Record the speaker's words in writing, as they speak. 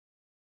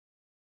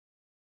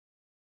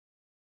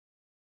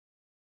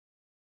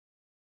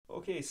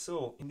Okay,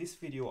 so in this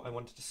video I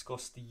want to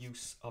discuss the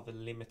use of a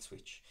limit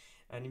switch,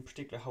 and in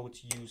particular how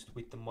it's used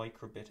with the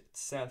microbit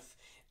itself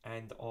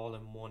and the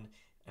all-in-one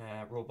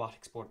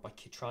robotics board by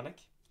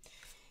Keytronic.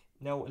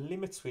 Now, a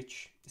limit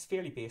switch is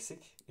fairly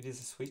basic. It is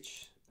a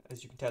switch,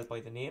 as you can tell by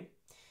the name,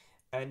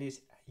 and it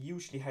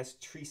usually has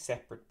three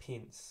separate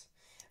pins.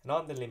 And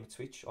on the limit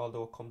switch,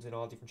 although it comes in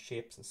all different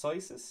shapes and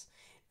sizes,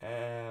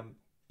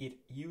 it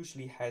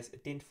usually has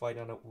identified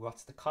on it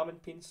what's the common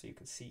pin. So you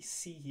can see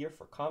C here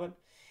for common,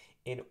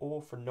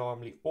 NO for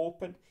normally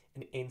open,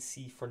 and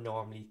NC for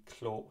normally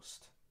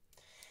closed.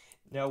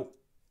 Now,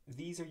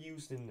 these are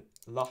used in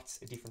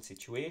lots of different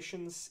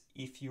situations.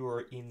 If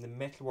you're in the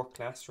metalwork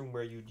classroom,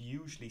 where you'd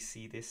usually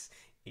see this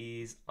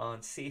is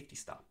on safety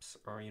stops,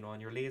 or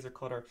on your laser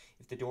cutter.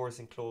 If the door is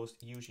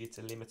enclosed, usually it's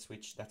a limit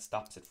switch that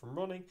stops it from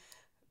running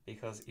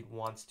because it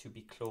wants to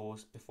be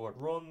closed before it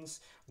runs.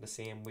 The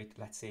same with,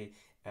 let's say,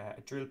 a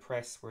drill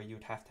press, where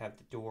you'd have to have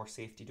the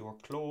safety door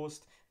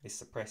closed. It's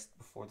suppressed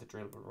before the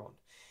drill will run.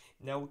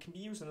 Now, it can be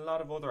used in a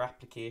lot of other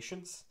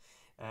applications,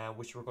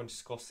 which we're going to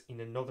discuss in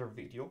another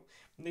video.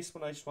 In this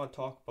one, I just want to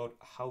talk about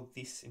how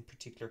this in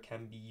particular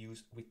can be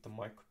used with the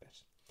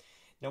microbit.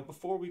 Now,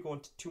 before we go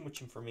into too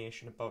much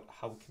information about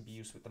how it can be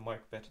used with the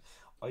microbit,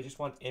 I just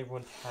want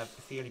everyone to have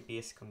a fairly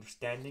basic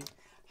understanding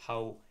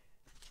how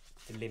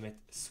the limit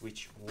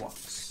switch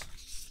works.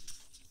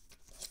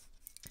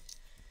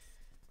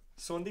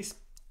 So on this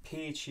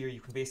page here, you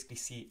can basically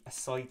see a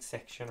side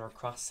section or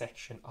cross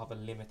section of a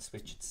limit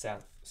switch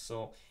itself.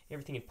 So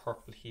everything in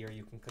purple here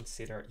you can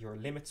consider your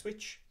limit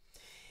switch,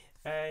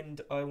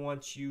 and I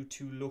want you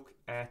to look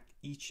at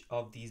each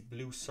of these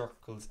blue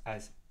circles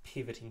as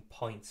pivoting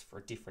points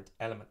for different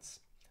elements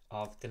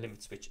of the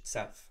limit switch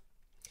itself.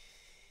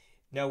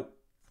 Now,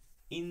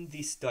 in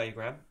this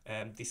diagram,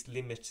 this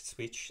limit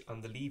switch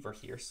on the lever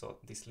here, so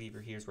this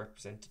lever here is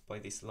represented by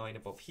this line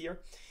above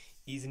here,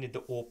 is in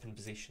the open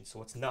position.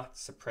 So it's not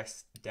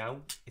suppressed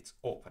down, it's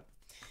open.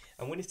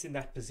 And when it's in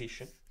that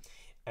position,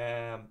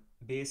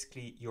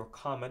 basically your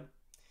common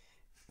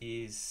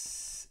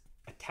is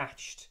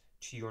attached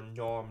to your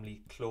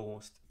normally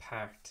closed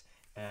part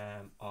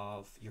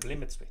of your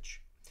limit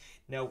switch.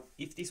 Now,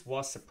 if this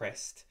was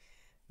suppressed,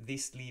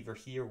 this lever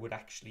here would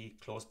actually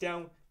close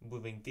down,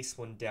 moving this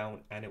one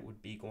down, and it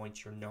would be going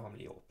to your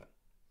normally open.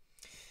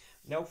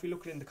 Now, if we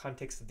look at it in the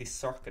context of this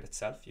circuit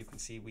itself, you can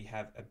see we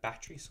have a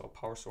battery, so a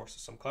power source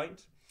of some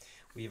kind.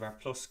 We have our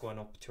plus going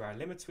up to our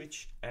limit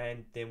switch,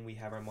 and then we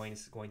have our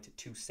minus going to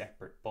two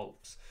separate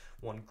bulbs,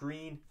 one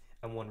green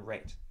and one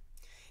red.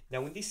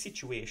 Now, in this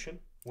situation,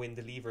 when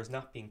the lever is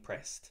not being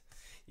pressed,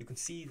 you can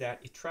see that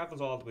it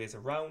travels all the ways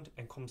around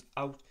and comes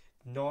out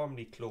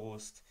normally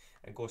closed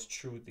and goes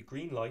through the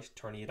green light,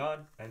 turning it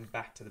on, and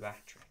back to the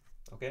battery.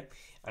 Okay,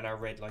 and our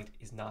red light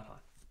is not on.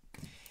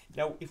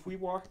 Now, if we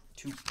were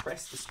to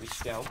press the switch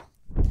down,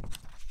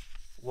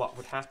 what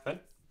would happen?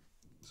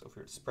 So if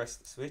we were to press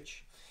the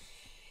switch,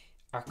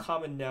 our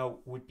common now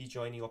would be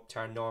joining up to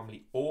our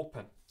normally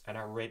open, and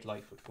our red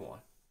light would go on.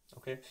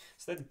 Okay,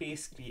 so that's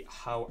basically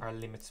how our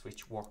limit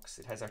switch works.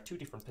 It has our two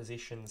different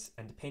positions,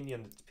 and depending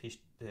on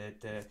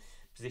the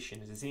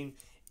position it is in,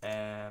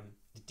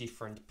 the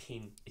different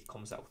pin it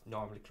comes out,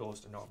 normally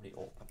closed or normally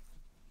open.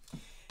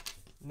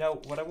 Now,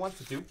 what I want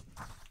to do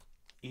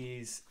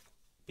is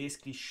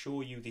basically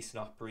show you this in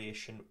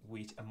operation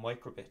with a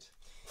microbit.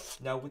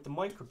 Now, with the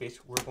microbit,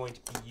 we're going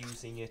to be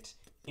using it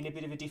in a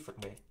bit of a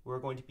different way. We're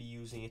going to be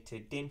using it to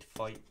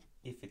identify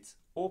if it's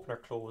open or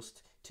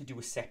closed to do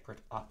a separate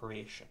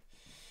operation.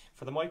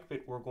 For the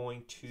microbit, we're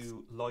going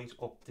to light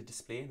up the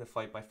display, the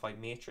 5x5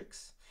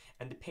 matrix,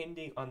 and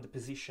depending on the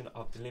position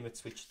of the limit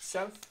switch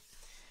itself,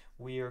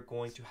 we are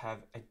going to have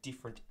a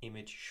different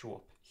image show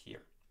up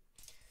here.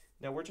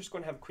 Now, we're just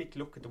going to have a quick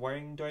look at the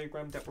wiring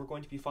diagram that we're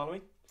going to be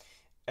following.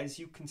 As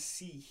you can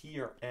see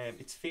here,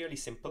 it's fairly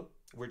simple.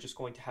 We're just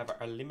going to have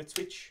our limit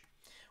switch,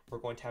 we're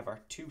going to have our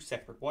two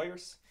separate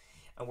wires,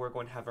 and we're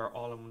going to have our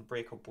all-in-one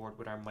breakout board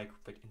with our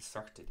microbit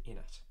inserted in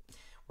it.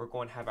 We're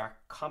going to have our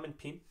common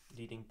pin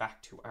leading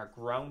back to our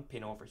ground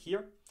pin over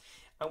here,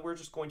 and we're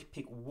just going to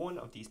pick one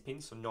of these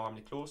pins, so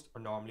normally closed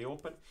or normally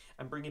open,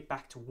 and bring it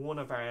back to one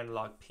of our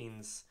analog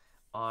pins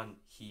on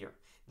here.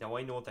 Now,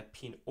 I know that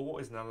pin O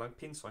is an analog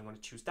pin, so I'm going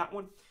to choose that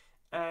one,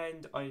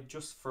 and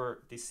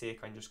for this sake,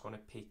 I'm just going to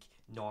pick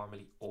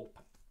normally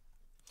open.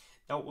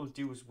 Now, what we'll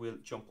do is we'll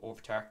jump over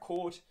to our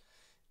code,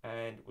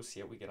 and we'll see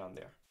how we get on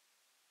there.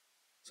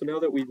 So now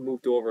that we've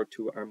moved over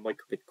to our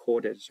microbit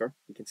code editor,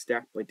 we can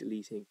start by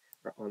deleting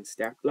our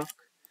onStart block.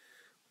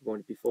 We're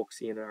going to be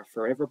focusing on our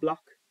forever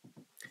block.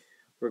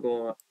 We're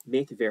going to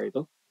make a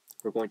variable.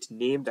 We're going to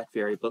name that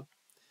variable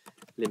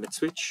limit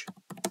switch.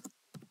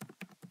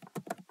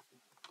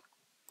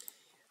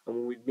 And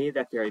when we've made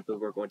that variable,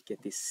 we're going to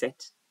get this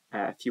set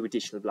a few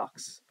additional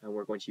blocks, and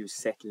we're going to use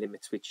set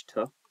limit switch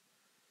to.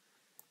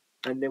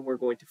 And then we're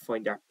going to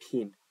find our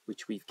pin,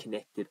 which we've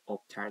connected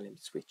up to our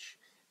limit switch.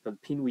 Now, the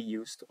pin we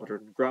used other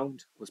than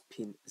ground was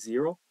pin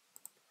 0.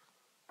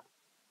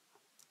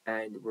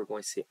 And we're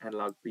going to say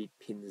analog read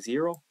pin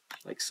 0,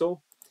 like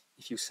so.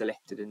 If you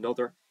selected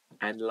another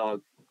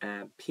analog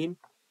pin,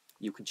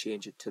 you can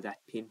change it to that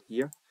pin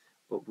here,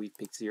 but we've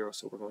picked 0,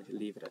 so we're going to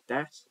leave it at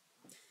that.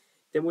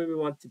 Then what we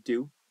want to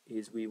do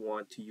is we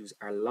want to use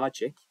our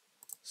logic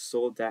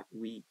so that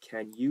we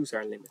can use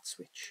our limit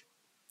switch.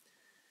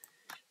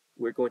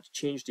 We're going to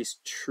change this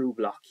true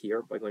block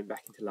here by going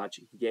back into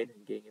logic again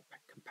and getting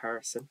a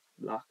comparison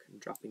block and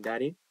dropping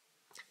that in.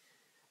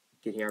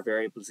 Getting our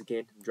variables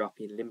again and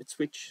dropping in limit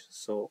switch.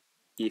 So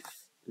if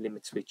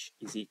limit switch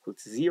is equal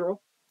to 0,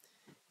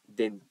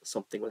 then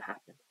something will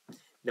happen.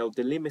 Now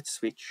the limit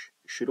switch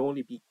should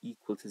only be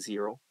equal to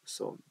 0,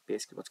 so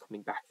basically what's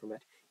coming back from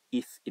it,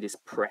 if it is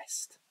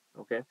pressed.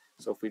 Okay,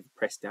 so if we've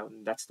pressed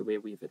down, that's the way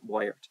we've it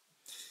wired.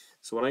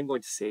 So what I'm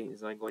going to say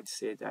is I'm going to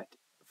say that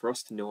for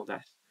us to know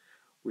that,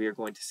 we are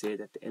going to say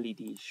that the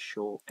LEDs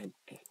show an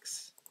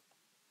X.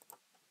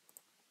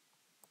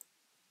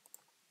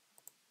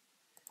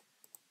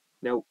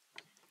 Now,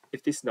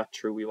 if this is not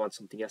true, we want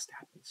something else to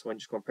happen. So I'm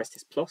just going to press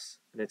this plus,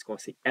 and it's going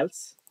to say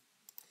else.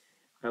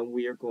 And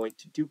we are going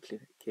to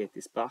duplicate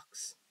this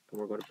box, and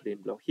we're going to put it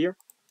in below here.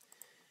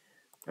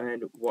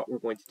 And what we're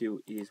going to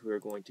do is we're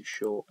going to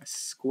show a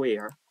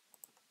square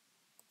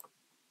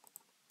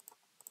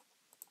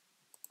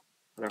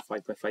on our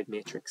 5x5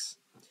 matrix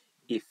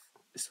if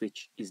the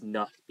switch is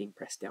not being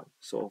pressed down.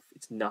 So if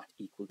it's not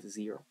equal to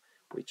 0,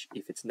 which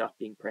if it's not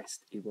being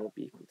pressed, it won't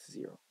be equal to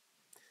 0.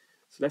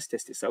 So let's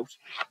test this out.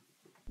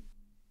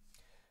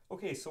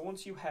 Okay, so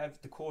once you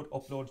have the code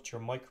uploaded to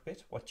your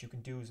microbit, what you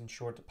can do is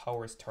ensure the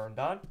power is turned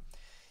on.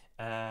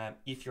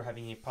 If you're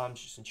having any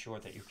problems, just ensure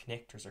that your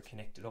connectors are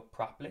connected up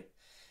properly.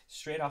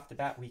 Straight off the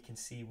bat, we can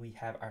see we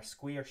have our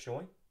square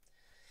showing.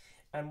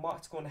 And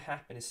what's going to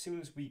happen, as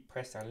soon as we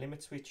press our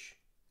limit switch,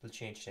 it'll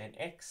change to an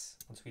X.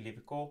 Once we leave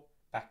it go,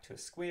 back to a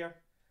square.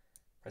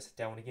 Press it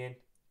down again,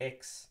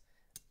 X,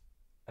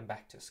 and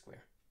back to a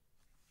square.